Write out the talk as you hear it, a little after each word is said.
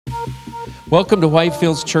Welcome to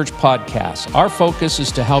Whitefields Church Podcast. Our focus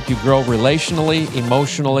is to help you grow relationally,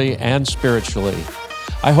 emotionally, and spiritually.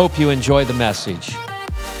 I hope you enjoy the message.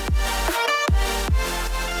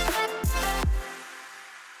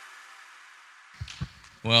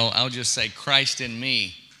 Well, I'll just say Christ in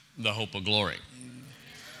me, the hope of glory.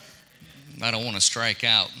 I don't want to strike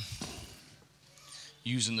out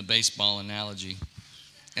using the baseball analogy.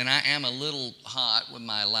 And I am a little hot with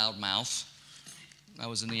my loud mouth. I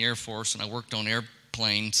was in the Air Force and I worked on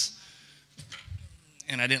airplanes.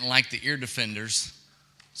 And I didn't like the ear defenders.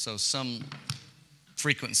 So some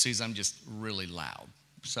frequencies I'm just really loud.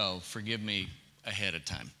 So forgive me ahead of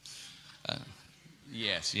time.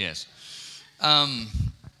 Yes.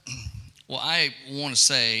 Well, I want to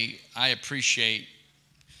say I appreciate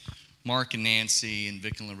Mark and Nancy and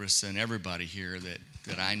Vic and Larissa and everybody here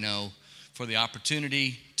that I know for the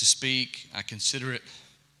opportunity to speak. I consider it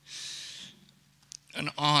an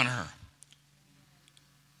honor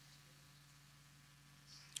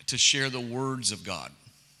to share the words of God.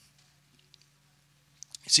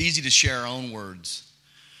 It's easy to share our own words,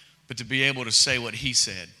 but to be able to say what He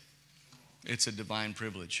said, it's a divine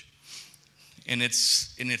privilege. And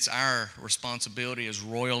it's our responsibility as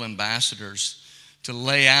royal ambassadors to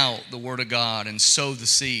lay out the Word of God and sow the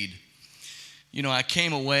seed. You know, I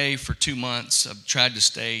came away for 2 months. I've tried to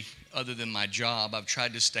stay, other than my job, I've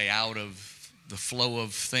tried to stay out of the flow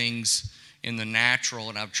of things in the natural,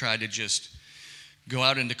 and I've tried to just go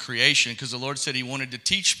out into creation because the Lord said He wanted to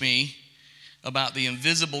teach me about the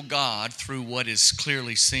invisible God through what is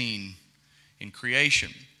clearly seen in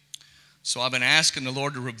creation. So I've been asking the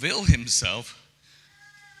Lord to reveal Himself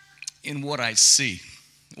in what I see,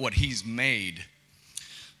 what He's made.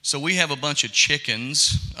 So we have a bunch of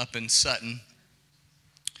chickens up in Sutton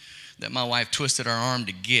that my wife twisted our arm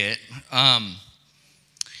to get.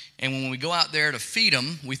 And when we go out there to feed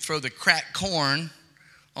them, we throw the cracked corn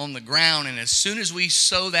on the ground. And as soon as we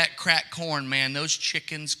sow that cracked corn, man, those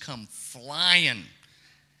chickens come flying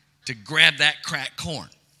to grab that cracked corn.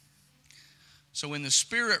 So in the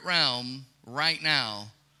spirit realm right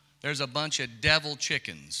now, there's a bunch of devil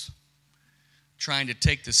chickens trying to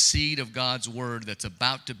take the seed of God's word that's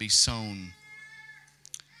about to be sown.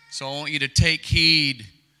 So I want you to take heed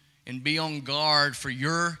and be on guard for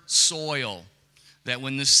your soil, that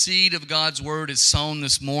when the seed of God's word is sown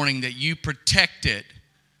this morning, that you protect it.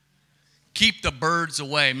 Keep the birds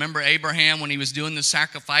away. Remember Abraham, when he was doing the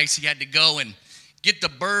sacrifice, he had to go and get the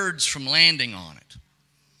birds from landing on it.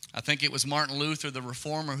 I think it was Martin Luther, the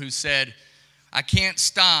reformer, who said, I can't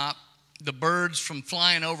stop the birds from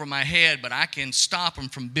flying over my head, but I can stop them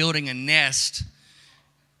from building a nest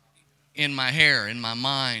in my hair, in my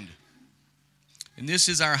mind. And this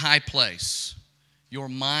is our high place. Your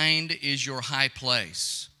mind is your high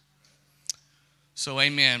place. So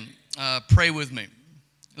amen. Pray with me.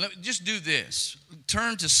 Just do this.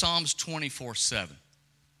 Turn to Psalms 24:7.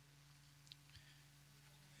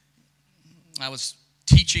 I was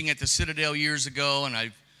teaching at the Citadel years ago, and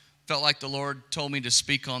I felt like the Lord told me to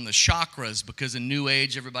speak on the chakras, because in New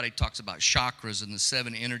Age, everybody talks about chakras and the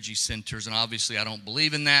 7 energy centers, and obviously I don't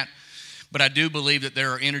believe in that, but I do believe that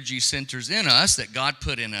there are energy centers in us that God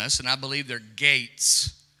put in us, and I believe they're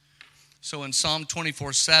gates. So in Psalm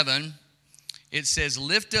 24:7, it says,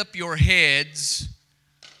 lift up your heads,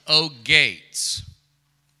 O gates,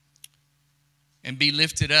 and be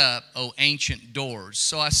lifted up, O ancient doors.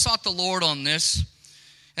 So I sought the Lord on this,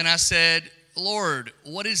 and I said, Lord,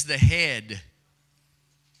 what is the head?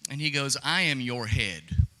 And He goes, I am your head.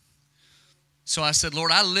 So I said,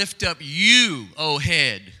 Lord, I lift up you, O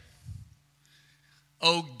head,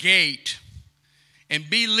 O gate, and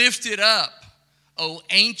be lifted up, O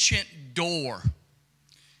ancient door.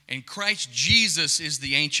 And Christ Jesus is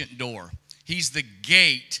the ancient door. He's the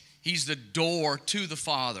gate. He's the door to the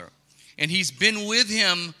Father. And He's been with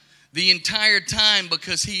Him the entire time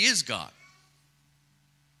because He is God.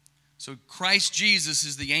 So Christ Jesus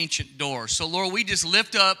is the ancient door. So Lord, we just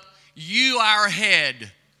lift up you, our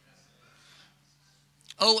head.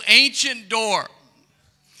 Oh, ancient door.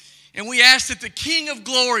 And we ask that the King of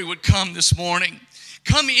glory would come this morning.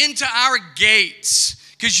 Come into our gates,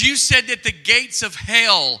 because you said that the gates of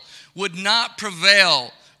hell would not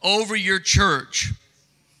prevail over your church.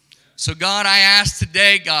 So God, I ask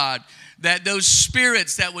today, God, that those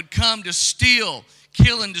spirits that would come to steal,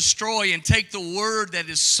 kill, and destroy and take the word that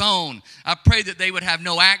is sown, I pray that they would have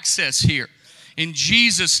no access here. In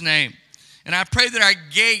Jesus' name. And I pray that our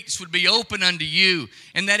gates would be open unto you,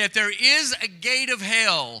 and that if there is a gate of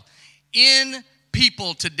hell in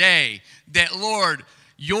people today, that, Lord,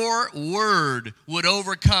 your word would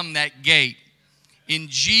overcome that gate. In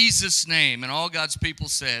Jesus' name. And all God's people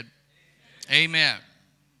said, Amen.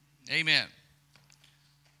 Amen.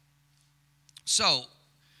 So,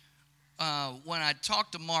 when I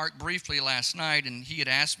talked to Mark briefly last night and he had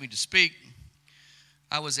asked me to speak,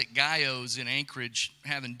 I was at Gaio's in Anchorage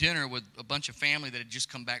having dinner with a bunch of family that had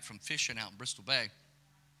just come back from fishing out in Bristol Bay.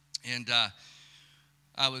 And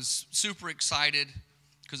I was super excited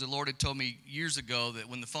because the Lord had told me years ago that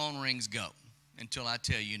when the phone rings, go until I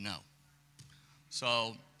tell you no.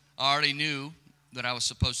 So I already knew that I was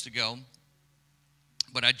supposed to go,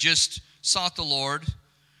 but I just sought the Lord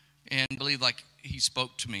and believed like he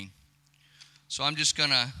spoke to me. So I'm just going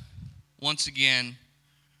to, once again,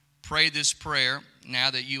 pray this prayer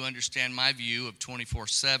now that you understand my view of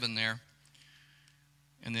 24/7 there,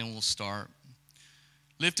 and then we'll start.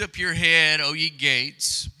 Lift up your head, O ye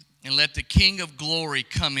gates, and let the King of glory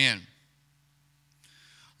come in.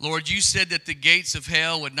 Lord, you said that the gates of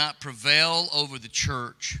hell would not prevail over the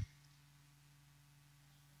church.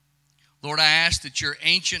 Lord, I ask that your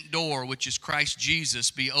ancient door, which is Christ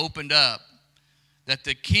Jesus, be opened up, that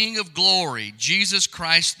the King of glory, Jesus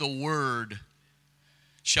Christ the Word,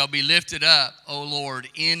 shall be lifted up, O Lord,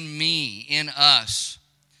 in me, in us.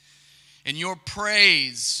 And your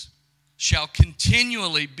praise shall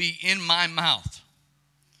continually be in my mouth.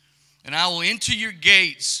 And I will enter your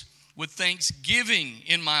gates with thanksgiving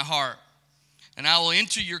in my heart. And I will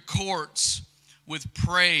enter your courts with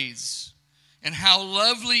praise. And how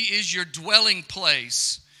lovely is your dwelling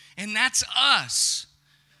place. And that's us.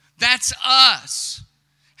 That's us.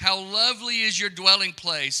 How lovely is your dwelling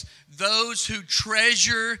place. Those who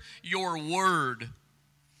treasure your word.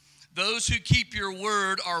 Those who keep your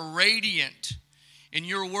word are radiant. And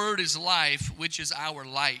your word is life, which is our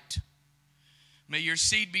light. May your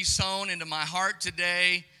seed be sown into my heart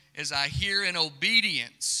today as I hear in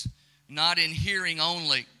obedience, not in hearing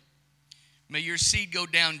only. May your seed go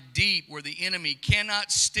down deep where the enemy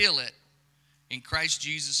cannot steal it. In Christ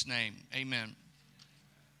Jesus' name, amen.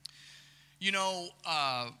 You know,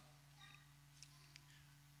 I'm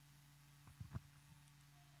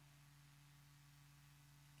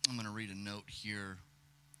going to read a note here.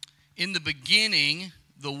 In the beginning,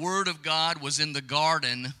 the Word of God was in the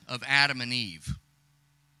garden of Adam and Eve.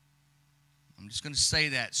 I'm just going to say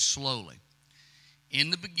that slowly. In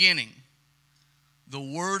the beginning, the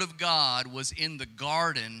Word of God was in the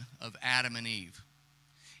garden of Adam and Eve.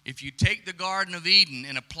 If you take the Garden of Eden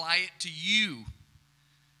and apply it to you,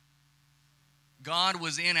 God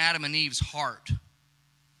was in Adam and Eve's heart.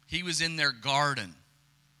 He was in their garden.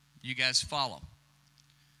 You guys follow?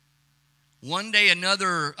 One day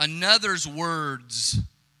another's words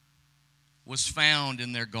was found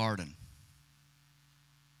in their garden.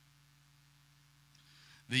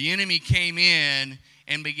 The enemy came in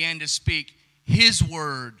and began to speak his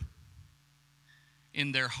word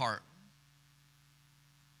in their heart.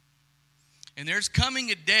 And there's coming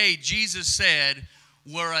a day, Jesus said,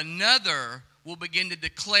 where another will begin to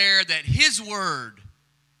declare that his word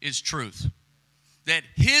is truth. That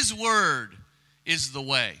his word is the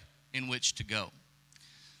way in which to go.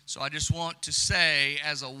 So I just want to say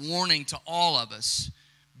as a warning to all of us,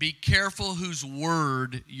 be careful whose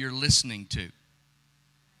word you're listening to.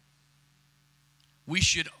 We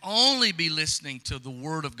should only be listening to the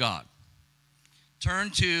Word of God.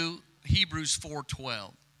 Turn to Hebrews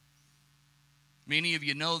 4:12. Many of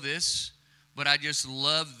you know this, but I just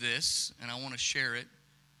love this, and I want to share it.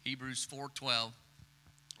 Hebrews 4:12.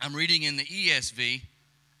 I'm reading in the ESV.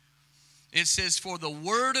 It says, for the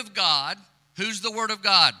Word of God, who's the Word of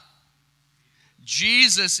God?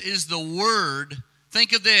 Jesus is the Word.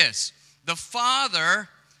 Think of this. The Father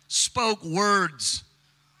spoke words.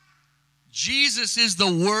 Jesus is the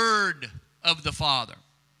Word of the Father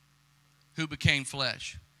who became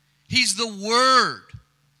flesh. He's the Word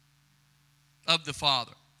of the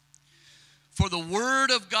Father. For the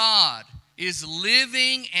Word of God is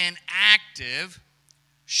living and active,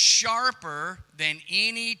 sharper than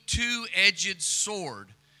any two-edged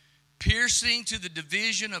sword, piercing to the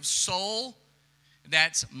division of soul,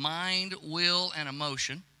 that's mind, will, and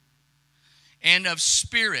emotion, and of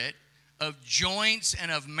spirit, of joints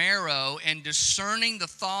and of marrow, and discerning the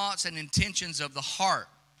thoughts and intentions of the heart.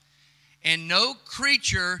 And no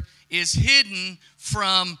creature is hidden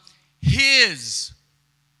from his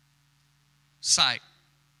sight.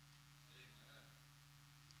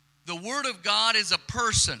 The Word of God is a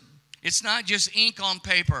person. It's not just ink on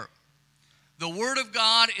paper. The Word of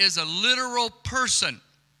God is a literal person.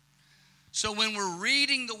 So when we're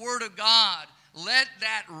reading the Word of God, let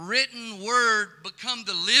that written Word become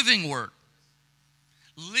the living Word.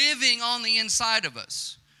 Living on the inside of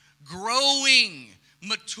us. Growing,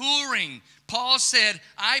 maturing. Paul said,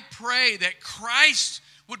 I pray that Christ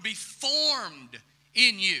would be formed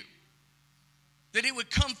in you. That it would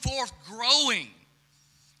come forth growing.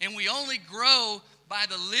 And we only grow by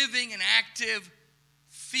the living and active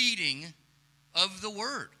feeding of the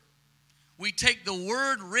Word. We take the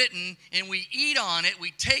Word written and we eat on it.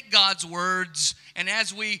 We take God's words, and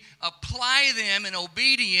as we apply them in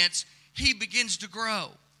obedience, He begins to grow,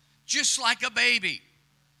 just like a baby.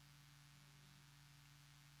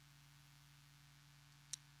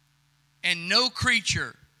 And no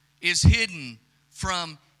creature is hidden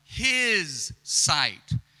from His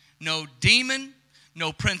sight. No demon,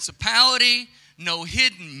 no principality, no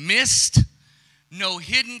hidden mist, no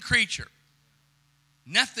hidden creature.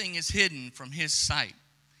 Nothing is hidden from His sight.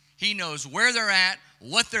 He knows where they're at,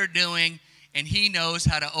 what they're doing, and He knows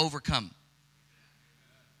how to overcome.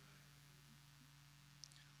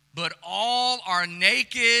 But all are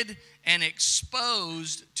naked and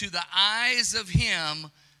exposed to the eyes of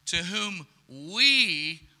Him to whom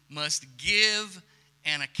we must give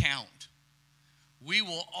an account. We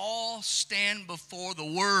will all stand before the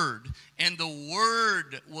Word, and the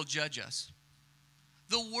Word will judge us.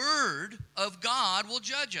 The Word of God will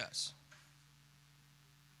judge us.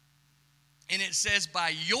 And it says,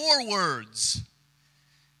 by your words,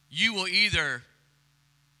 you will either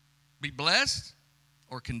be blessed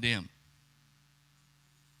or condemned.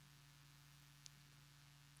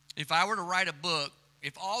 If I were to write a book,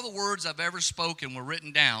 if all the words I've ever spoken were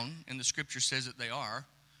written down, and the Scripture says that they are,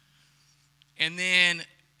 and then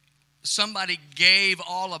somebody gave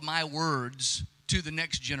all of my words to the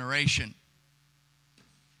next generation,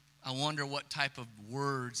 I wonder what type of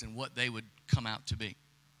words and what they would come out to be.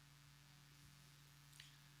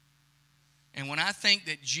 And when I think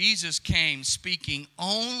that Jesus came speaking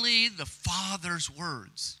only the Father's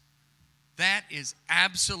words, that is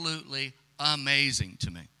absolutely amazing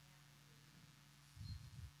to me.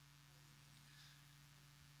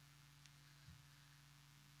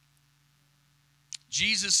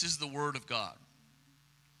 Jesus is the Word of God.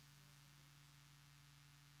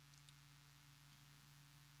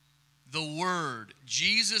 The Word.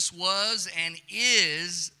 Jesus was and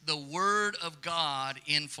is the Word of God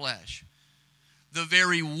in flesh. The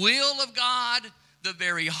very will of God, the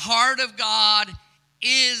very heart of God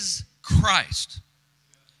is Christ.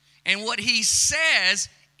 And what He says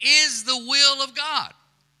is the will of God.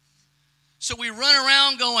 So we run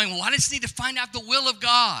around going, well, I just need to find out the will of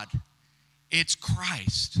God. It's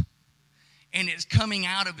Christ. And it's coming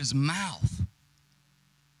out of His mouth.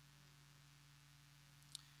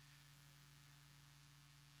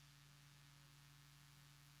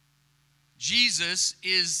 Jesus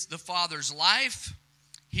is the Father's life.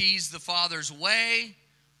 He's the Father's way.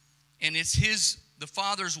 And it's the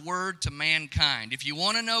Father's word to mankind. If you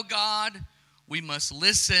want to know God, we must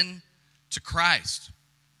listen to Christ.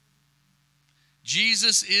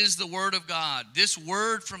 Jesus is the Word of God. This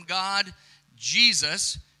word from God,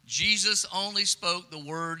 Jesus only spoke the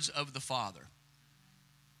words of the Father.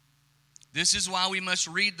 This is why we must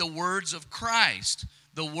read the words of Christ,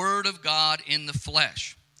 the Word of God in the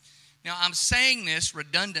flesh. Now, I'm saying this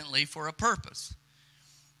redundantly for a purpose.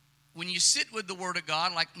 When you sit with the Word of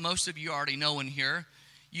God, like most of you already know in here,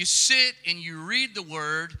 you sit and you read the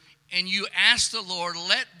Word and you ask the Lord,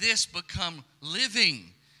 let this become living.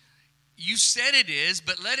 You said it is,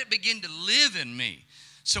 but let it begin to live in me.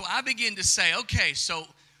 So I begin to say, okay, so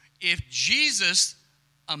if Jesus,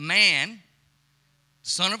 a man,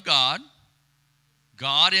 Son of God,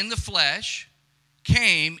 God in the flesh,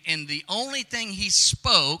 came and the only thing He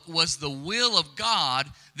spoke was the will of God,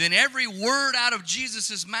 then every word out of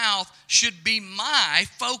Jesus' mouth should be my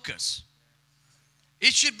focus.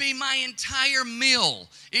 It should be my entire meal.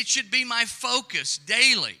 It should be my focus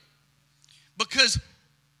daily. Because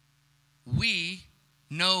we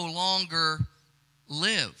no longer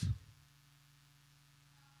live.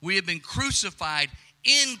 We have been crucified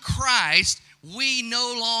in Christ. We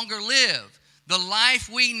no longer live. The life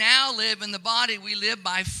we now live in the body, we live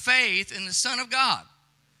by faith in the Son of God.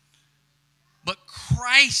 But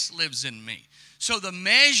Christ lives in me. So the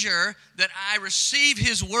measure that I receive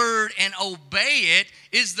His word and obey it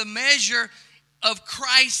is the measure of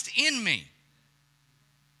Christ in me.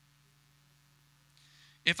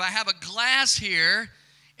 If I have a glass here,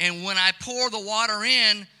 and when I pour the water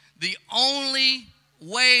in, the only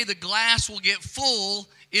way the glass will get full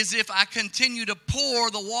is if I continue to pour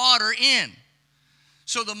the water in.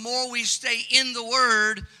 So the more we stay in the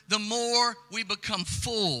Word, the more we become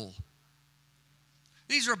full.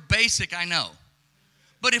 These are basic, I know.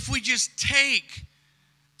 But if we just take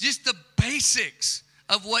just the basics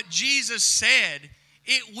of what Jesus said,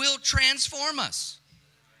 it will transform us.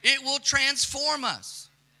 It will transform us.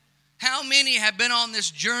 How many have been on this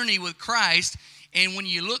journey with Christ, and when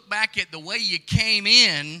you look back at the way you came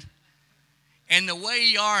in and the way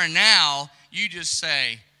you are now, you just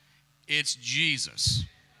say, it's Jesus.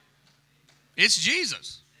 It's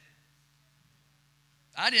Jesus.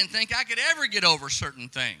 I didn't think I could ever get over certain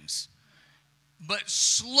things. But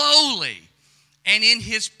slowly, and in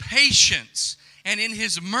His patience, and in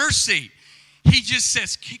His mercy, He just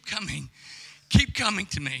says, keep coming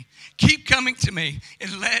to me. Keep coming to me,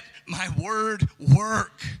 and let my word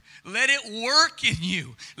work. Let it work in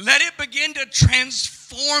you. Let it begin to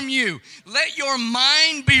transform you. Let your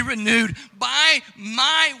mind be renewed by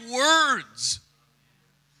my words.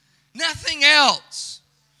 Nothing else.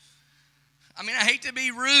 I mean, I hate to be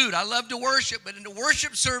rude. I love to worship, but the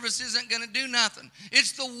worship service isn't going to do nothing.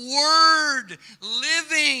 It's the Word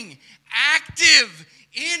living, active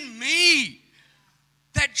in me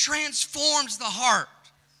that transforms the heart.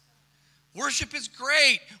 Worship is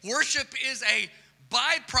great. Worship is a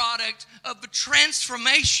byproduct of the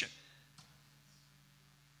transformation.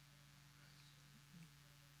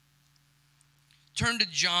 Turn to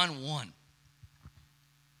John 1.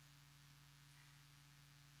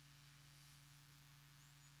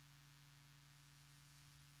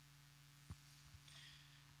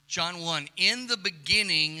 John 1, in the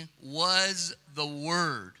beginning was the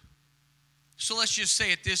Word. So let's just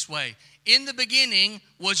say it this way. In the beginning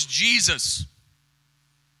was Jesus.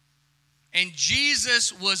 And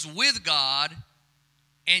Jesus was with God,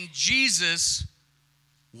 and Jesus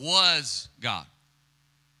was God.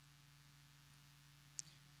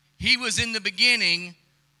 He was in the beginning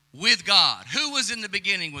with God. Who was in the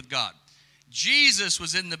beginning with God? Jesus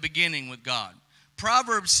was in the beginning with God.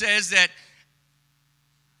 Proverbs says that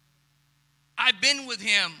I've been with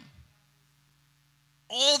Him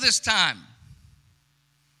all this time.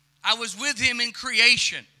 I was with Him in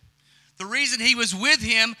creation. The reason He was with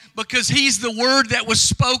Him, because He's the Word that was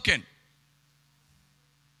spoken.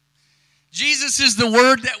 Jesus is the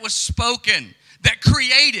Word that was spoken, that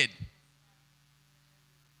created.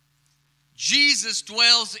 Jesus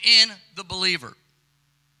dwells in the believer.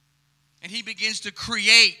 And He begins to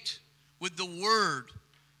create with the Word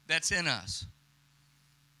that's in us.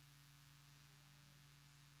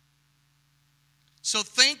 So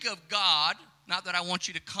think of God, not that I want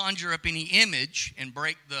you to conjure up any image and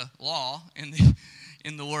break the law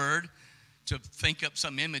in the Word to think up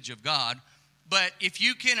some image of God, but if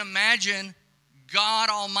you can imagine God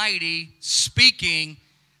Almighty speaking,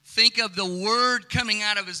 think of the Word coming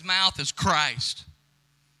out of His mouth as Christ.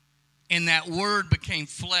 And that Word became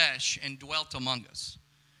flesh and dwelt among us.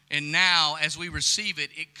 And now, as we receive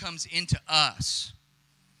it, it comes into us.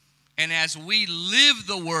 And as we live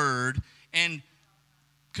the Word and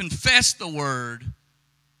confess the Word,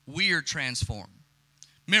 we are transformed.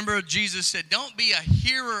 Remember, Jesus said, don't be a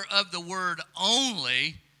hearer of the Word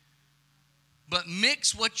only, but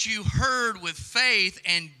mix what you heard with faith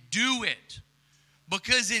and do it.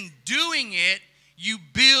 Because in doing it, you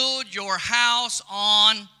build your house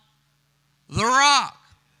on the rock.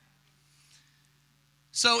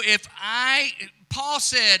 So Paul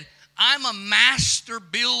said, I'm a master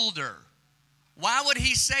builder. Why would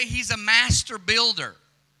he say he's a master builder?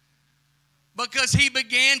 Because he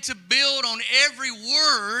began to build on every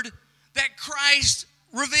word that Christ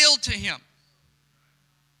revealed to him.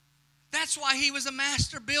 That's why he was a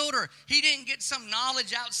master builder. He didn't get some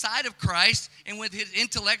knowledge outside of Christ, and with his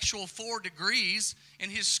intellectual 4 degrees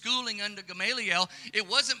and his schooling under Gamaliel, it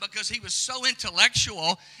wasn't because he was so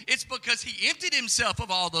intellectual. It's because he emptied himself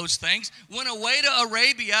of all those things, went away to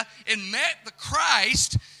Arabia and met the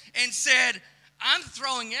Christ and said, I'm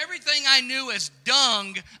throwing everything I knew as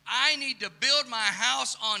dung. I need to build my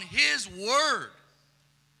house on His Word.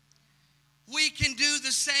 We can do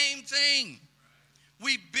the same thing.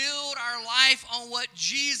 We build our life on what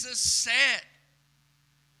Jesus said.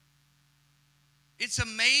 It's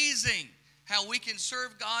amazing how we can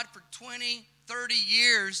serve God for 20, 30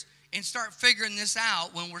 years and start figuring this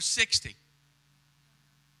out when we're 60,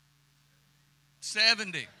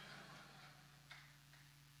 70.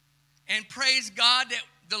 And praise God that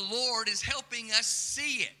the Lord is helping us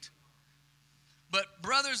see it. But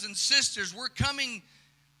brothers and sisters, we're coming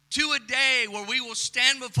to a day where we will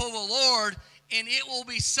stand before the Lord and it will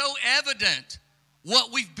be so evident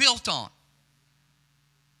what we've built on.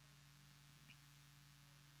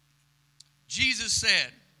 Jesus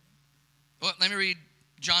said, well, let me read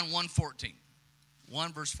John 1:14.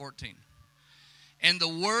 1 verse 14. And the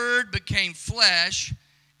Word became flesh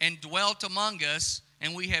and dwelt among us,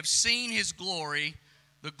 and we have seen His glory,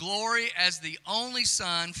 the glory as the only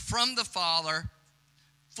Son from the Father,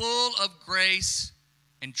 full of grace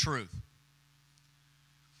and truth.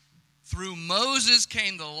 Through Moses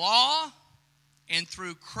came the law, and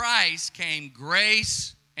through Christ came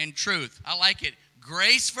grace and truth. I like it.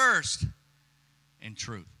 Grace first and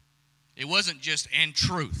truth. It wasn't just and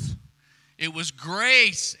truth. It was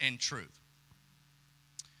grace and truth.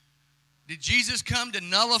 Did Jesus come to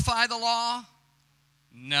nullify the law?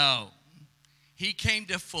 No. He came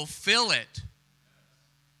to fulfill it.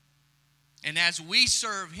 And as we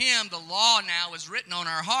serve Him, the law now is written on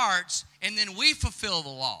our hearts, and then we fulfill the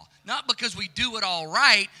law. Not because we do it all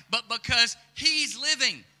right, but because He's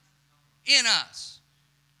living in us.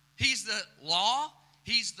 He's the law.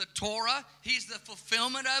 He's the Torah. He's the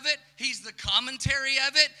fulfillment of it. He's the commentary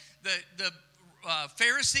of it. The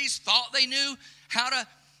Pharisees thought they knew how to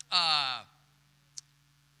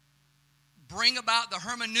bring about the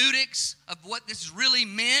hermeneutics of what this really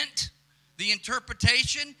meant, the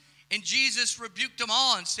interpretation. And Jesus rebuked them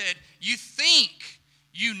all and said, you think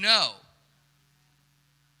you know,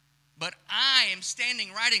 but I am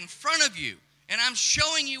standing right in front of you, and I'm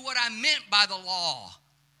showing you what I meant by the law,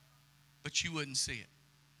 but you wouldn't see it.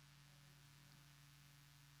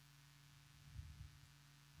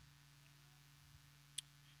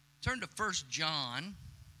 Turn to 1 John,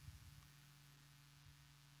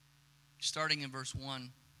 starting in verse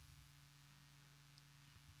 1.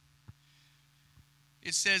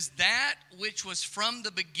 It says, that which was from the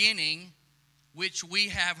beginning, which we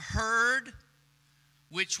have heard,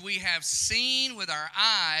 which we have seen with our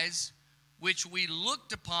eyes, which we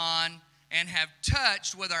looked upon and have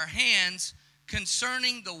touched with our hands,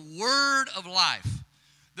 concerning the word of life.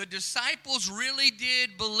 The disciples really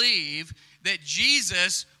did believe that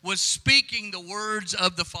Jesus was speaking the words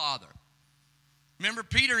of the Father. Remember,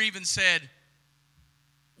 Peter even said,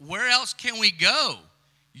 where else can we go?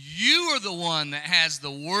 You are the one that has the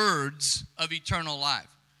words of eternal life.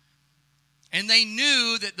 And they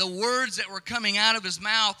knew that the words that were coming out of his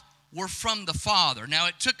mouth were from the Father. Now,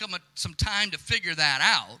 it took them some time to figure that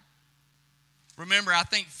out. Remember, I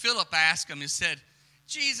think Philip asked him, he said,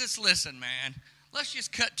 Jesus, listen, man, let's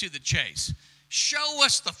just cut to the chase. Show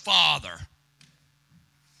us the Father.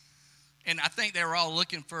 And I think they were all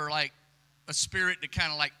looking for like a spirit to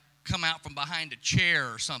kind of like come out from behind a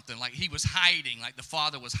chair or something, like he was hiding, like the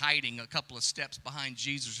Father was hiding a couple of steps behind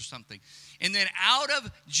Jesus or something. And then out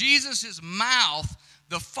of Jesus' mouth,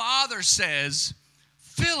 the Father says,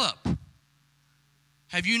 Philip,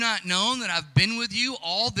 have you not known that I've been with you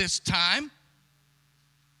all this time?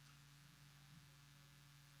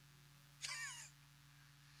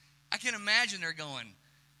 I can imagine they're going,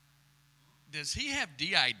 does he have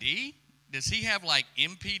DID? Does he have like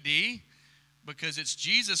MPD? Because it's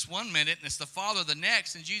Jesus one minute and it's the Father the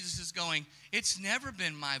next, and Jesus is going, it's never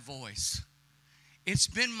been my voice. It's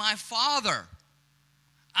been my Father.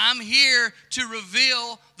 I'm here to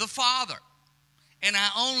reveal the Father. And I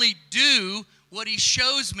only do what He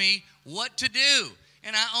shows me what to do.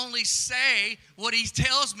 And I only say what He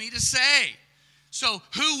tells me to say. So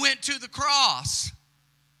who went to the cross?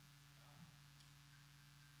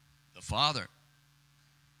 The Father.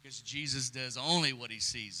 Because Jesus does only what He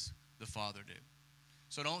sees the Father do.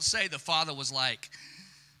 So don't say the Father was like,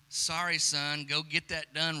 sorry, son, go get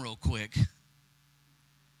that done real quick.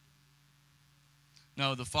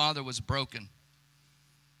 No, the Father was broken.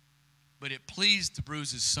 But it pleased to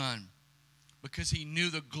bruise His Son because He knew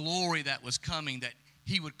the glory that was coming, that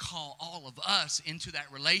He would call all of us into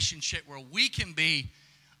that relationship where we can be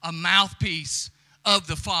a mouthpiece of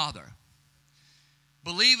the Father.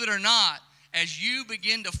 Believe it or not, as you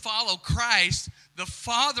begin to follow Christ, the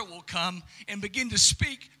Father will come and begin to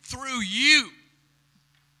speak through you.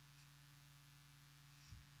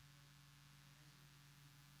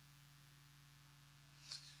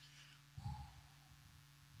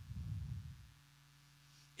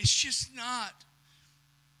 It's just not,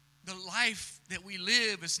 the life that we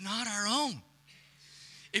live is not our own.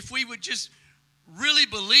 If we would just really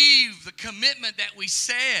believe the commitment that we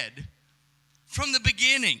said from the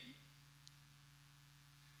beginning,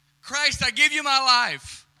 Christ, I give you my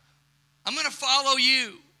life. I'm going to follow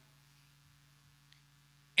you.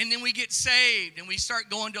 And then we get saved and we start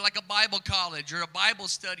going to like a Bible college or a Bible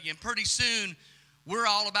study, and pretty soon we're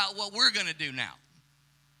all about what we're going to do now.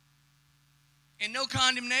 And no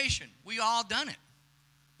condemnation. We all done it.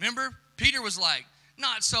 Remember, Peter was like,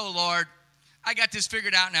 not so, Lord. I got this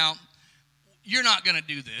figured out now. You're not going to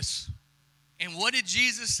do this. And what did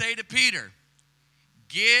Jesus say to Peter?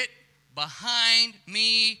 Get behind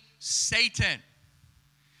me, Satan.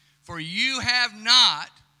 For you have not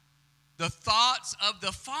the thoughts of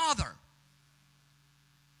the Father.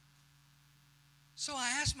 So I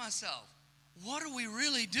asked myself, what are we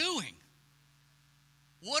really doing?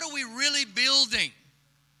 What are we really building?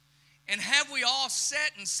 And have we all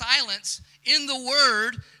sat in silence in the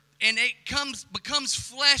Word, and it becomes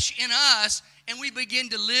flesh in us, and we begin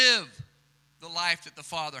to live the life that the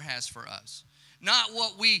Father has for us. Not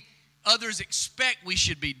what others expect we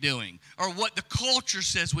should be doing, or what the culture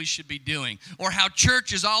says we should be doing, or how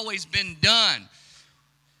church has always been done.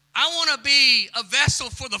 I want to be a vessel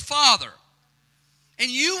for the Father,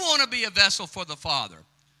 and you want to be a vessel for the Father.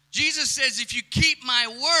 Jesus says, if you keep my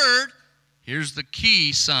word, here's the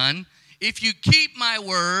key, son. If you keep my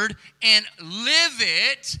word and live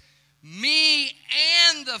it, me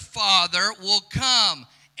and the Father will come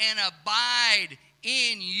and abide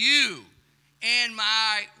in you, and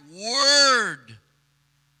my word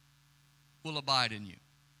will abide in you.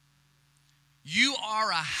 You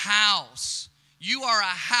are a house. You are a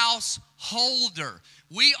householder.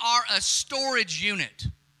 We are a storage unit.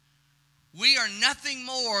 We are nothing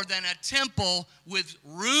more than a temple with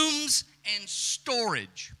rooms and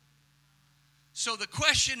storage. So the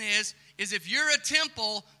question is if you're a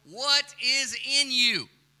temple, what is in you?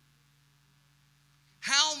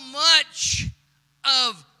 How much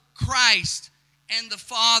of Christ and the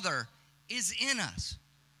Father is in us?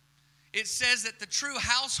 It says that the true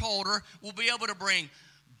householder will be able to bring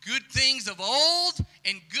good things of old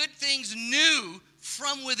and good things new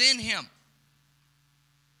from within him.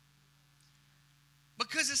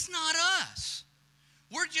 Because it's not us.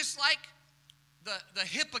 We're just like the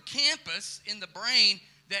hippocampus in the brain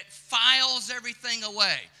that files everything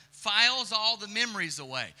away, files all the memories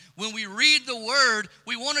away. When we read the Word,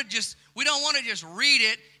 we don't want to just read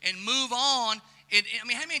it and move on.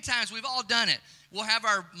 How many times we've all done it? We'll have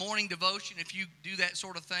our morning devotion if you do that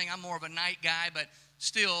sort of thing. I'm more of a night guy, but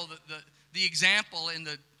still, the example in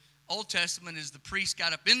the Old Testament is the priest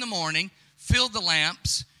got up in the morning, filled the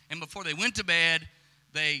lamps, and before they went to bed,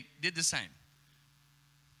 they did the same.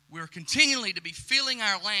 We're continually to be filling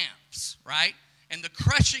our lamps, right? And the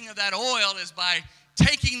crushing of that oil is by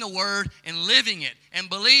taking the Word and living it. And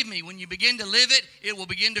believe me, when you begin to live it, it will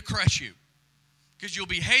begin to crush you. Because you'll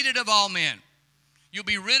be hated of all men. You'll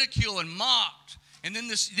be ridiculed and mocked. And then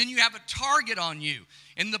you have a target on you.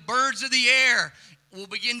 And the birds of the air will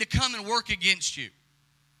begin to come and work against you.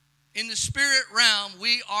 In the spirit realm,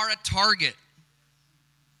 we are a target.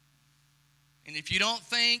 And if you don't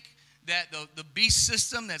think that the beast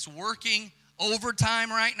system that's working overtime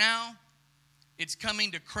right now, it's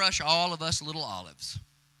coming to crush all of us little olives.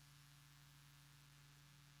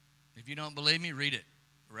 If you don't believe me, read it.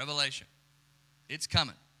 Revelation. It's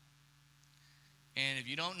coming. And if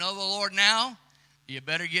you don't know the Lord now, you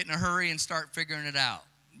better get in a hurry and start figuring it out,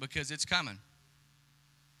 because it's coming.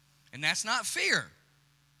 And that's not fear.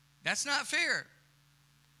 That's not fear.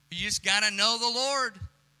 You just got to know the Lord.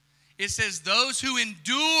 It says those who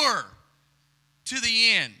endure to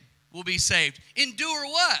the end will be saved. Endure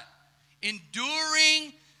what?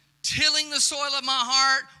 Enduring, tilling the soil of my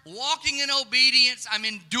heart, walking in obedience. I'm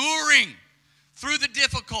enduring through the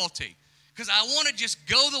difficulty because I want to just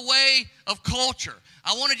go the way of culture.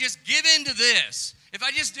 I want to just give in to this. If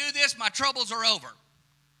I just do this, my troubles are over.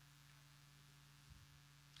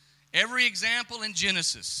 Every example in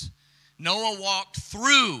Genesis, Noah walked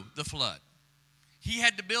through the flood. He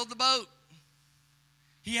had to build the boat.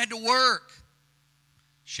 He had to work.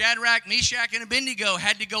 Shadrach, Meshach, and Abednego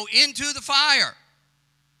had to go into the fire.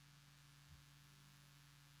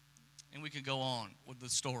 And we could go on with the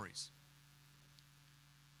stories.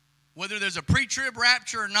 Whether there's a pre-trib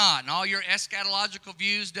rapture or not, and all your eschatological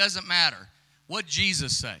views, doesn't matter. What did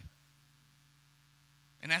Jesus say?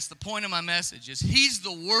 And that's the point of my message, is He's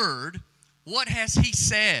the Word. What has He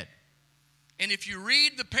said? And if you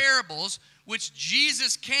read the parables, which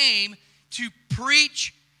Jesus came to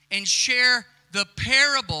preach and share the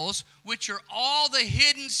parables, which are all the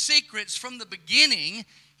hidden secrets from the beginning,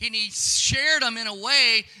 and He shared them in a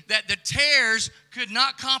way that the tares could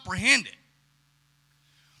not comprehend it.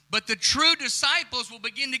 But the true disciples will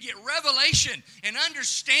begin to get revelation and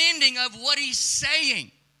understanding of what He's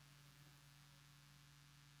saying.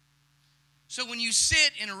 So when you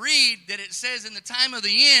sit and read that it says in the time of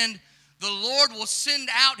the end, the Lord will send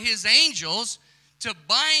out His angels to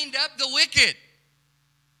bind up the wicked.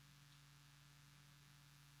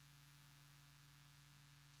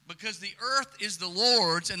 Because the earth is the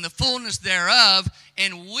Lord's and the fullness thereof,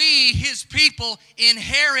 and we, His people,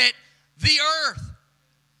 inherit the earth.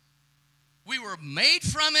 We were made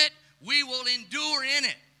from it. We will endure in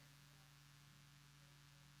it.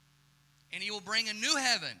 And He will bring a new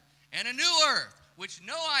heaven and a new earth, which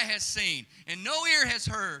no eye has seen and no ear has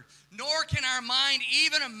heard, nor can our mind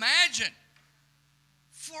even imagine.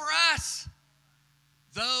 For us,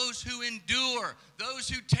 those who endure, those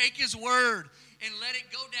who take His word and let it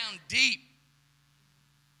go down deep.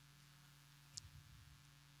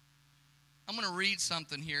 I'm going to read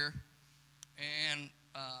something here, and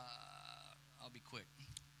I'll be quick.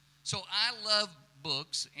 So I love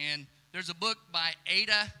books, and there's a book by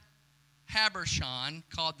Ada Habershon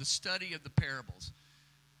called The Study of the Parables.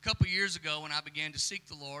 A couple years ago when I began to seek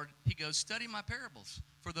the Lord, he goes, study my parables,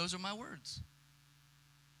 for those are my words.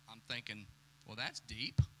 I'm thinking, well, that's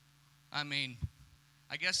deep. I mean,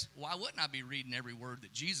 I guess why wouldn't I be reading every word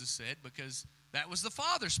that Jesus said? Because that was the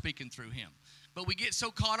Father speaking through him. But we get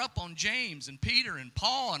so caught up on James and Peter and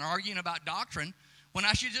Paul and arguing about doctrine when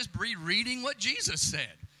I should just be reading what Jesus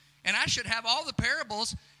said. And I should have all the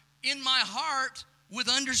parables in my heart with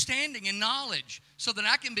understanding and knowledge so that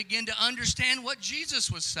I can begin to understand what Jesus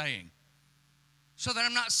was saying. So that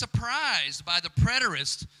I'm not surprised by the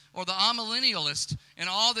preterist or the amillennialist and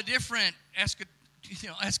all the different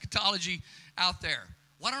eschatology out there.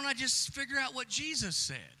 Why don't I just figure out what Jesus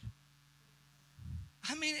said?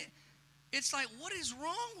 I mean, it's like, what is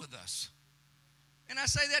wrong with us? And I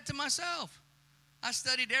say that to myself. I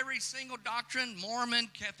studied every single doctrine, Mormon,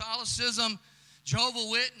 Catholicism, Jehovah's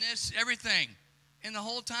Witness, everything. And the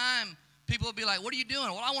whole time, people would be like, what are you doing?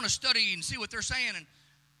 Well, I want to study and see what they're saying. And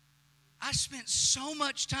I spent so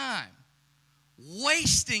much time,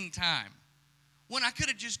 wasting time, when I could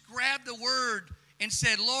have just grabbed the word and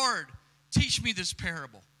said, Lord, teach me this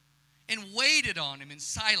parable. And waited on him in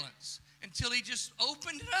silence until he just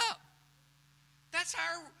opened it up. That's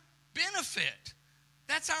our benefit.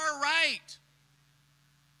 That's our right.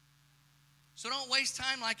 So don't waste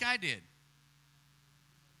time like I did.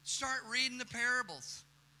 Start reading the parables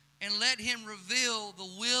and let him reveal the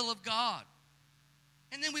will of God.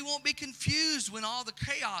 And then we won't be confused when all the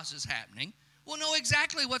chaos is happening. We'll know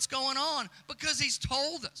exactly what's going on because he's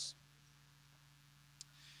told us.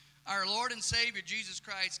 Our Lord and Savior Jesus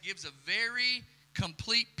Christ gives a very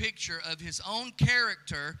complete picture of his own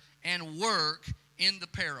character and work in the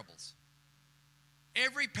parables.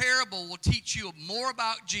 Every parable will teach you more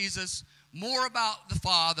about Jesus, more about the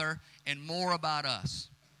Father, and more about us.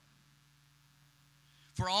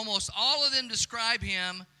 For almost all of them describe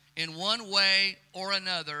him in one way or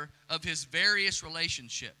another of his various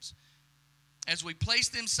relationships. As we place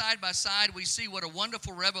them side by side, we see what a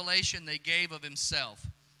wonderful revelation they gave of himself.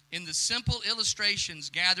 In the simple illustrations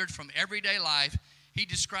gathered from everyday life, he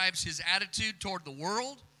describes his attitude toward the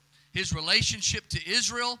world, his relationship to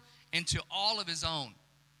Israel, and to all of his own.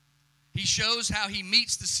 He shows how he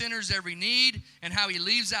meets the sinner's every need and how he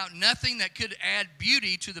leaves out nothing that could add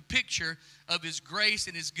beauty to the picture of his grace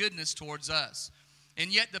and his goodness towards us.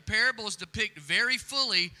 And yet the parables depict very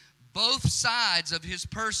fully both sides of his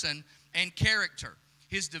person and character,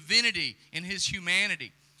 his divinity and his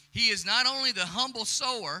humanity. He is not only the humble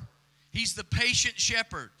sower, he's the patient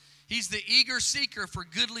shepherd. He's the eager seeker for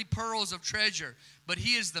goodly pearls of treasure, but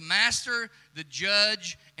he is the master, the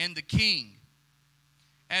judge, and the king.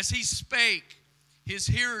 As he spake, his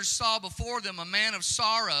hearers saw before them a man of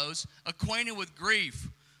sorrows, acquainted with grief,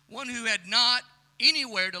 one who had not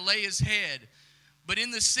anywhere to lay his head. But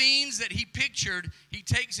in the scenes that he pictured, he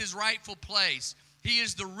takes his rightful place. He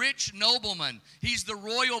is the rich nobleman. He's the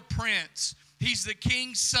royal prince. He's the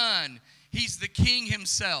king's son. He's the king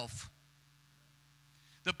himself.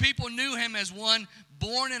 The people knew him as one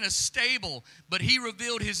born in a stable, but he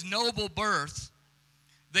revealed his noble birth.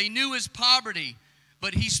 They knew his poverty,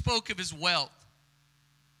 but he spoke of his wealth.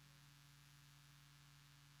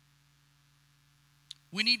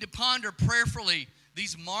 We need to ponder prayerfully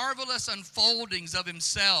these marvelous unfoldings of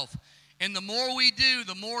himself. And the more we do,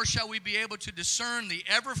 the more shall we be able to discern the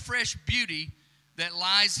ever-fresh beauty that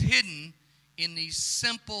lies hidden in these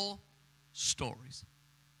simple stories.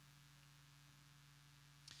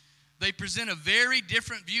 They present a very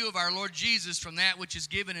different view of our Lord Jesus from that which is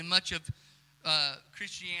given in much of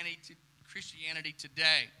Christianity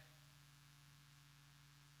today.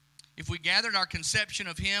 If we gathered our conception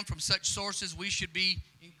of him from such sources, we should be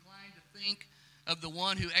inclined to think of the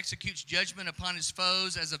one who executes judgment upon his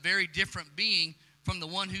foes as a very different being from the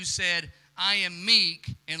one who said, I am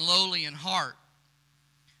meek and lowly in heart.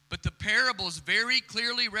 But the parables very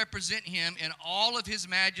clearly represent him in all of his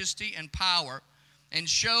majesty and power, and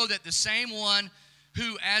show that the same one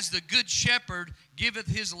who, as the good shepherd, giveth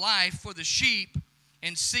his life for the sheep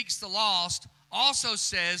and seeks the lost, also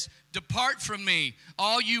says, depart from me,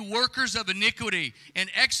 all you workers of iniquity, and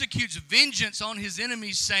executes vengeance on his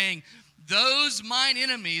enemies, saying, those mine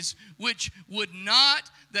enemies, which would not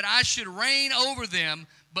that I should reign over them,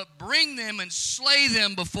 but bring them and slay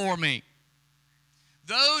them before me.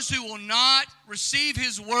 Those who will not receive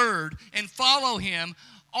his word and follow him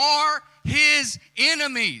are his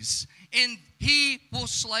enemies. And he will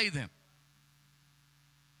slay them.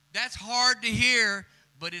 That's hard to hear,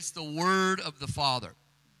 but it's the word of the Father.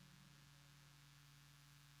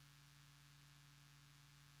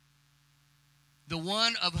 The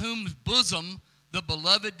one of whose bosom the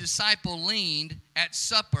beloved disciple leaned at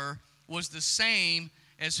supper was the same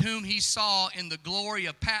as whom he saw in the glory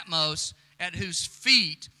of Patmos, at whose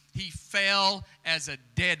feet he fell as a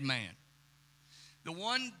dead man. The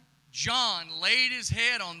one John laid his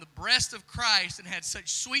head on the breast of Christ and had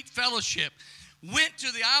such sweet fellowship, went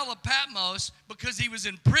to the Isle of Patmos because he was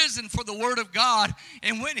in prison for the word of God.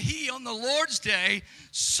 And when he, on the Lord's day,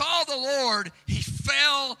 saw the Lord, he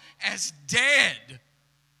fell as dead.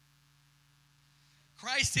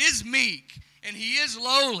 Christ is meek and he is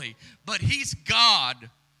lowly, but he's God.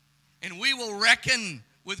 And we will reckon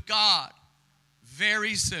with God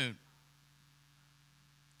very soon.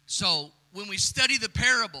 So when we study the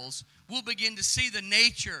parables, we'll begin to see the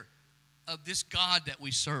nature of this God that we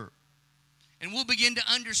serve. And we'll begin to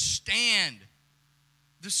understand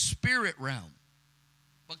the spirit realm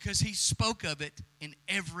because he spoke of it in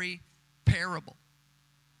every parable.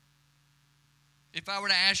 If I were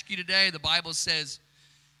to ask you today, the Bible says,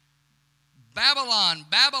 Babylon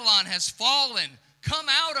has fallen. Come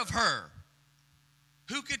out of her.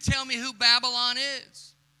 Who could tell me who Babylon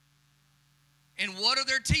is? And what are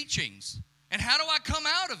their teachings? And how do I come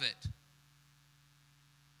out of it?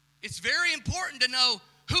 It's very important to know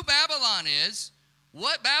who Babylon is,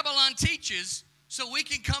 what Babylon teaches, so we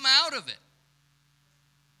can come out of it.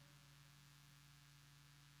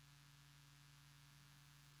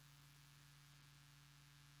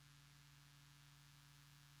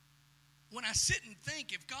 When I sit and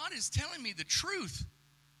think, if God is telling me the truth,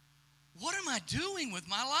 what am I doing with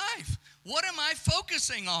my life? What am I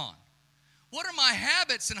focusing on? What are my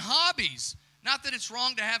habits and hobbies? Not that it's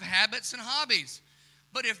wrong to have habits and hobbies,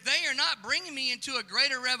 but if they are not bringing me into a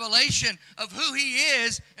greater revelation of who he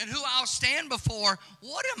is and who I'll stand before,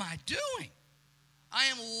 what am I doing? I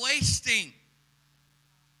am wasting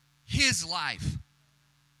his life.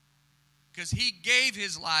 Because he gave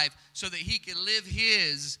his life so that he could live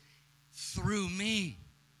his through me.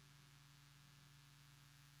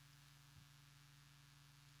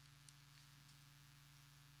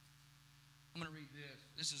 I'm going to read this.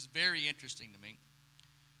 This is very interesting to me.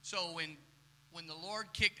 So when the Lord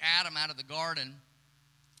kicked Adam out of the garden,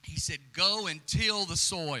 he said, go and till the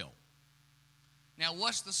soil. Now,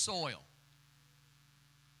 what's the soil?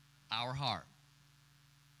 Our heart.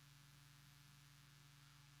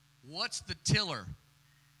 What's the tiller?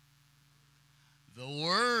 The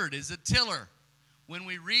Word is a tiller. When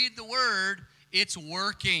we read the Word, it's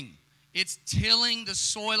working. It's tilling the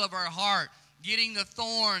soil of our heart, getting the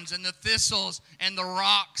thorns and the thistles and the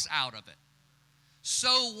rocks out of it. So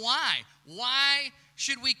why? Why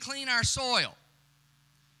should we clean our soil?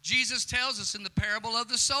 Jesus tells us in the parable of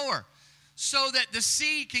the sower, so that the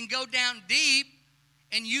seed can go down deep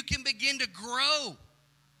and you can begin to grow.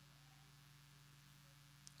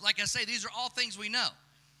 Like I say, these are all things we know.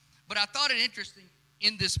 But I thought it interesting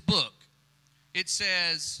in this book. It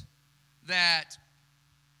says that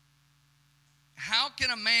how can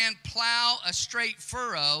a man plow a straight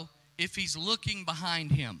furrow if he's looking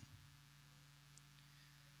behind him?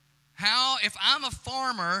 How, if I'm a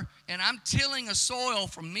farmer and I'm tilling a soil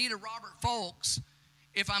from me to Robert Folks,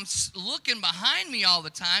 if I'm looking behind me all the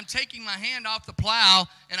time, taking my hand off the plow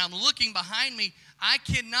and I'm looking behind me, I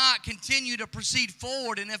cannot continue to proceed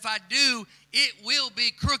forward. And if I do, it will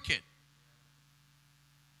be crooked.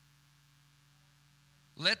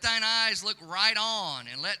 Let thine eyes look right on,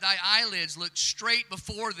 and let thy eyelids look straight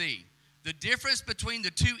before thee. The difference between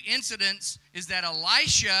the two incidents is that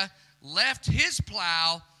Elisha left his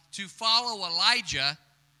plow to follow Elijah,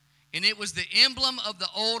 and it was the emblem of the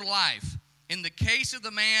old life. In the case of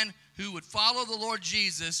the man who would follow the Lord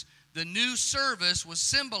Jesus, the new service was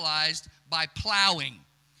symbolized by plowing.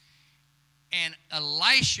 And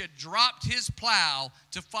Elisha dropped his plow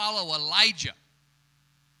to follow Elijah.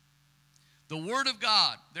 The Word of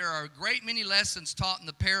God. There are a great many lessons taught in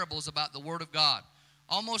the parables about the Word of God.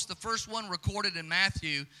 Almost the first one recorded in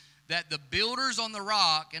Matthew, that the builders on the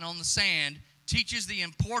rock and on the sand teaches the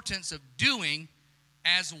importance of doing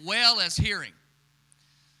as well as hearing.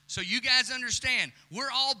 So you guys understand,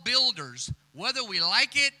 we're all builders, whether we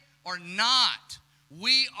like it or not.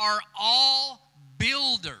 We are all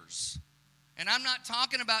builders. And I'm not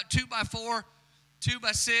talking about 2x4,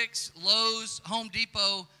 2x6, Lowe's, Home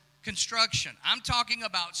Depot construction. I'm talking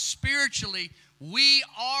about spiritually. We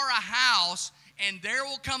are a house, and there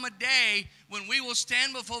will come a day when we will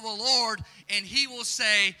stand before the Lord and he will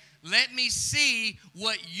say, let me see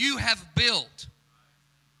what you have built.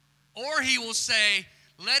 Or he will say,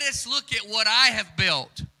 let us look at what I have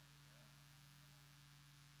built.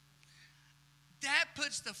 That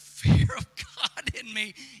puts the fear of God in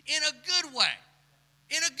me in a good way.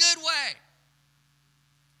 In a good way.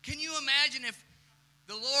 Can you imagine if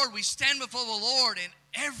the Lord, we stand before the Lord and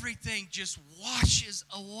everything just washes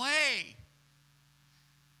away?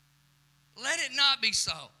 Let it not be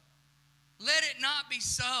so. Let it not be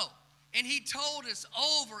so. And he told us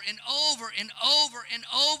over and over and over and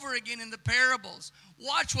over again in the parables,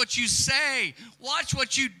 watch what you say. Watch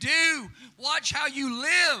what you do. Watch how you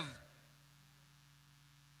live.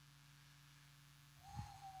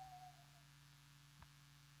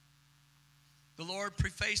 The Lord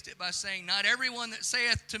prefaced it by saying, not everyone that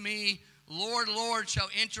saith to me, Lord, Lord, shall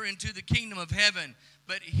enter into the kingdom of heaven,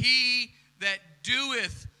 but he that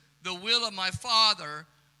doeth the will of my Father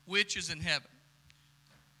which is in heaven.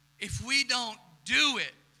 If we don't do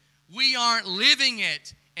it, we aren't living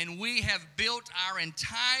it, and we have built our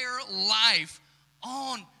entire life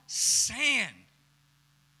on sand.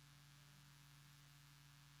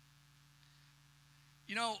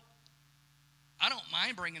 You know, I don't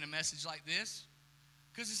mind bringing a message like this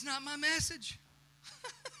because it's not my message.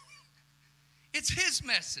 It's his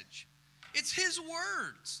message. It's his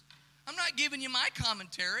words. I'm not giving you my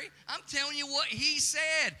commentary. I'm telling you what he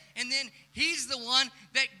said. And then he's the one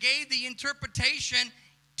that gave the interpretation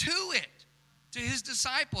to it, to his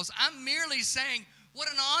disciples. I'm merely saying what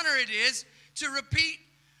an honor it is to repeat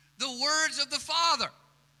the words of the Father.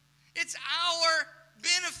 It's our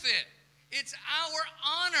benefit. It's our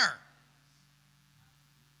honor.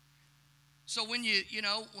 So when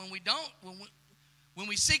when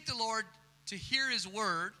we seek the Lord to hear his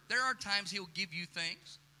word, there are times he'll give you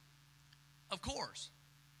things, of course.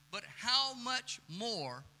 But how much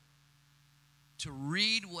more to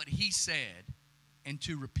read what he said and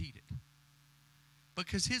to repeat it?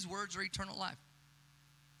 Because his words are eternal life.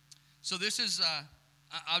 So this is,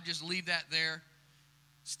 I'll just leave that there.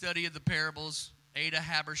 Study of the parables, Ada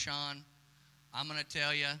Habershon. I'm going to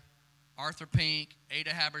tell you, Arthur Pink,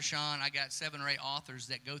 Ada Habershon, I got 7 or 8 authors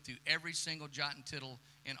that go through every single jot and tittle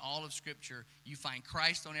in all of Scripture. You find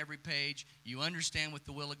Christ on every page. You understand what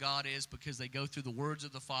the will of God is because they go through the words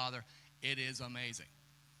of the Father. It is amazing.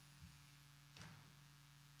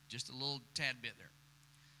 Just a little tad bit there.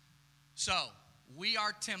 So, we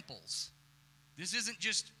are temples. This isn't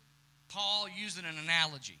just Paul using an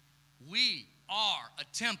analogy. We are a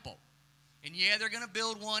temple. And yeah, they're going to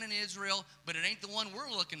build one in Israel, but it ain't the one we're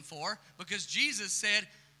looking for because Jesus said,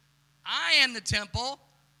 I am the temple.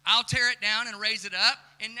 I'll tear it down and raise it up,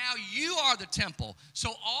 and now you are the temple. So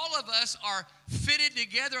all of us are fitted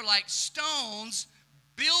together like stones,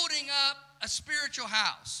 building up a spiritual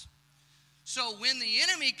house. So when the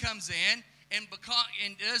enemy comes in and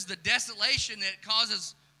does the desolation that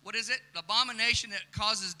causes, the abomination that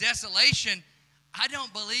causes desolation, I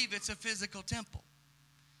don't believe it's a physical temple.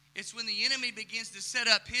 It's when the enemy begins to set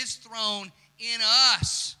up his throne in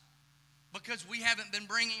us because we haven't been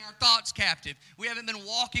bringing our thoughts captive. We haven't been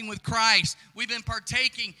walking with Christ. We've been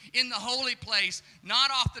partaking in the holy place,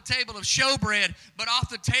 not off the table of showbread, but off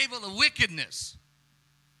the table of wickedness.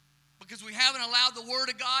 Because we haven't allowed the Word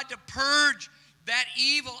of God to purge that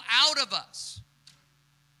evil out of us.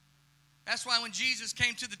 That's why when Jesus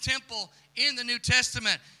came to the temple in the New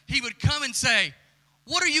Testament, he would come and say,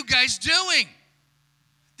 what are you guys doing?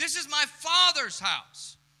 This is my Father's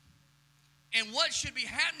house. And what should be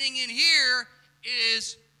happening in here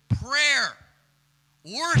is prayer,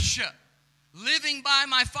 worship, living by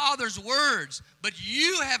my Father's words. But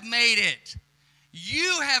you have made it.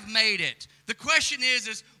 You have made it. The question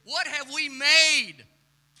is what have we made?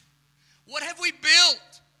 What have we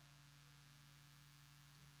built?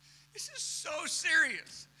 This is so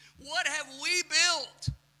serious. What have we built?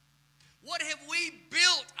 What have we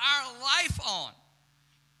built our life on?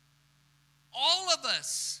 All of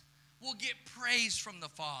us will get praise from the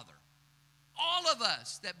Father. All of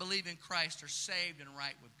us that believe in Christ are saved and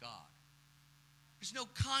right with God. There's no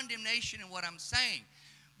condemnation in what I'm saying.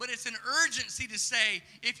 But it's an urgency to say,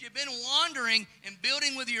 if you've been wandering and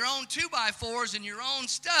building with your own 2x4s and your own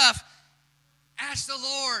stuff, ask the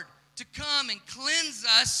Lord to come and cleanse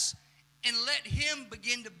us and let him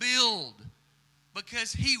begin to build.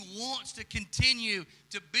 Because he wants to continue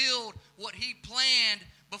to build what he planned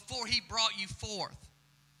before he brought you forth.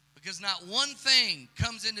 Because not one thing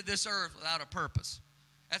comes into this earth without a purpose.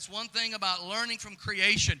 That's one thing about learning from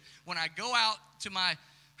creation. When I go out to my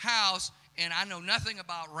house and I know nothing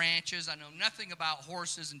about ranches, I know nothing about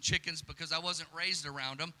horses and chickens because I wasn't raised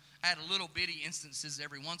around them. I had a little bitty instances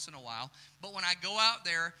every once in a while. But when I go out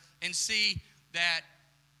there and see that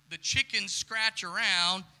the chickens scratch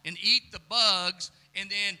around and eat the bugs, and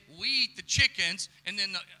then we eat the chickens, and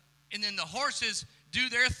then the horses do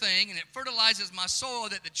their thing, and it fertilizes my soil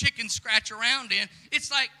that the chickens scratch around in.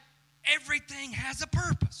 It's like everything has a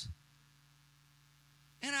purpose.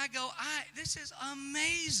 And I go, this is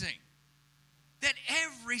amazing that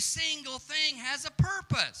every single thing has a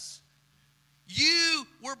purpose. You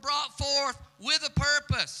were brought forth with a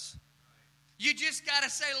purpose. You just got to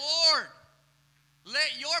say, Lord,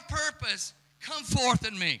 let your purpose come forth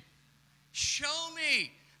in me. Show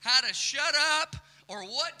me how to shut up or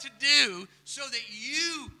what to do so that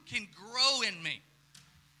you can grow in me.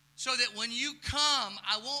 So that when you come,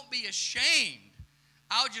 I won't be ashamed.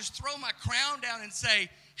 I'll just throw my crown down and say,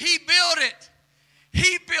 He built it.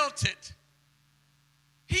 He built it.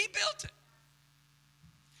 He built it.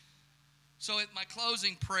 So at my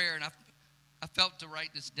closing prayer, and I felt to write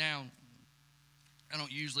this down. I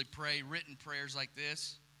don't usually pray written prayers like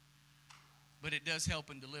this, but it does help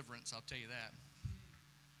in deliverance, I'll tell you that.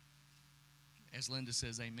 As Linda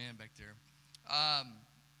says, amen back there.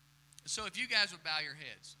 So if you guys would bow your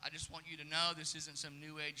heads, I just want you to know this isn't some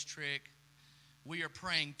new age trick. We are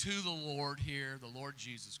praying to the Lord here, the Lord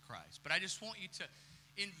Jesus Christ. But I just want you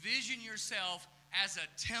to envision yourself as a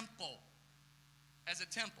temple. As a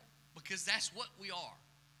temple. Because that's what we are.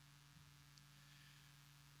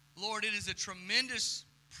 Lord, it is a tremendous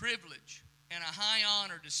privilege and a high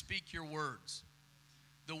honor to speak your words.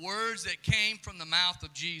 The words that came from the mouth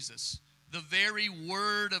of Jesus. The very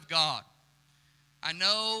word of God. I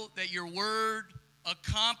know that your word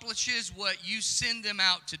accomplishes what you send them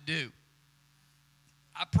out to do.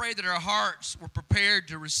 I pray that our hearts were prepared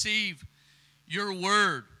to receive your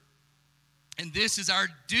word. And this is our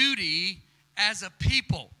duty as a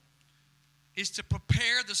people, is to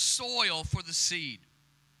prepare the soil for the seed.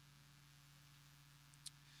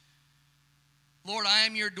 Lord, I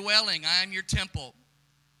am your dwelling. I am your temple.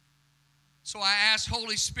 So I ask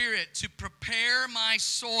Holy Spirit to prepare my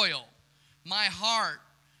soil, my heart,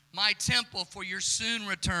 my temple for your soon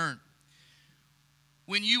return.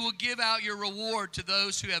 When you will give out your reward to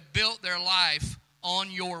those who have built their life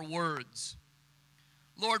on your words.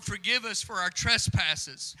 Lord, forgive us for our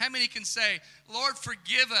trespasses. How many can say, Lord,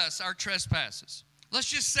 forgive us our trespasses? Let's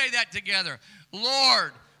just say that together.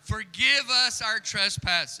 Lord, forgive us our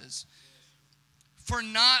trespasses for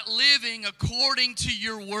not living according to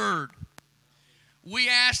your word. We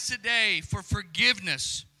ask today for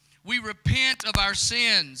forgiveness. We repent of our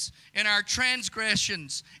sins and our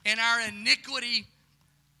transgressions and our iniquity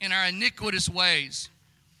and our iniquitous ways.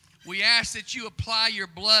 We ask that you apply your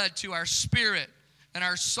blood to our spirit and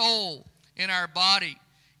our soul and our body.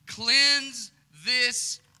 Cleanse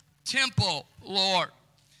this temple, Lord,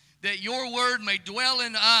 that your word may dwell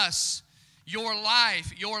in us, your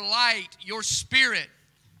life, your light, your spirit.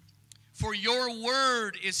 For your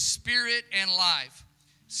word is spirit and life.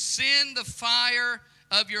 Send the fire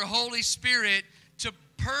of your Holy Spirit to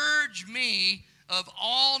purge me of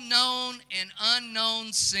all known and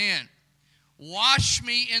unknown sin. Wash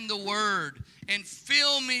me in the word and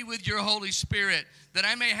fill me with your Holy Spirit, that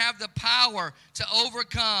I may have the power to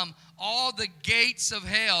overcome all the gates of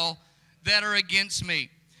hell that are against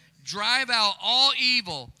me. Drive out all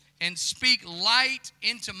evil and speak light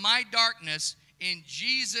into my darkness. In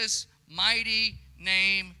Jesus' mighty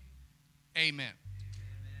name, amen. Amen.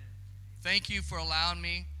 Thank you for allowing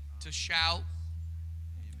me to shout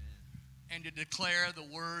and to declare the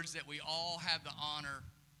words that we all have the honor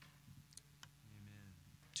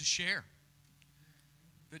to share.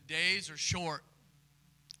 The days are short.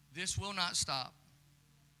 This will not stop.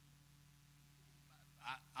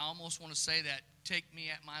 I almost want to say that, take me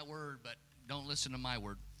at my word, but don't listen to my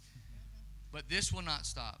word. But this will not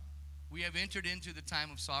stop. We have entered into the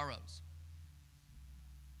time of sorrows.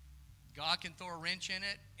 God can throw a wrench in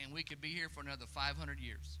it, and we could be here for another 500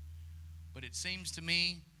 years. But it seems to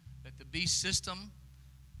me that the beast system,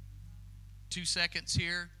 2 seconds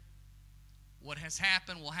here, what has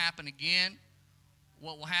happened will happen again.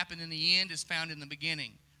 What will happen in the end is found in the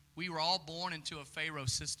beginning. We were all born into a Pharaoh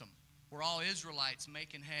system. We're all Israelites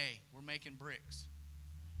making hay. We're making bricks.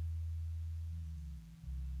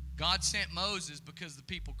 God sent Moses because the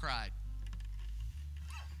people cried.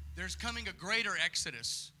 There's coming a greater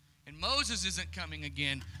exodus. And Moses isn't coming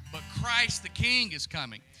again, but Christ the King is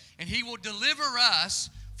coming. And he will deliver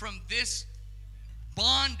us from this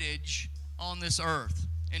bondage on this earth.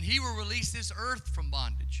 And he will release this earth from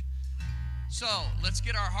bondage. So let's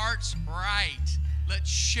get our hearts right. Let's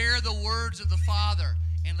share the words of the Father.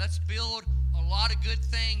 And let's build a lot of good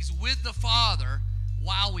things with the Father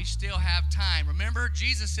while we still have time. Remember,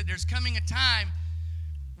 Jesus said there's coming a time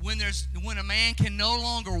when a man can no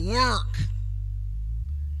longer work,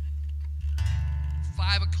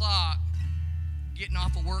 5 o'clock, getting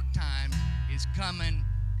off of work time is coming.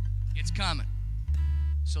 It's coming.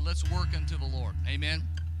 So let's work unto the Lord. Amen.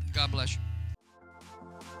 God bless you.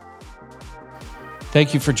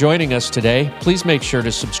 Thank you for joining us today. Please make sure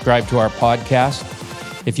to subscribe to our podcast.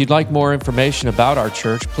 If you'd like more information about our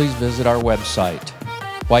church, please visit our website,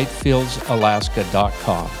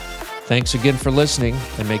 whitefieldsalaska.com. Thanks again for listening,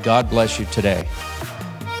 and may God bless you today.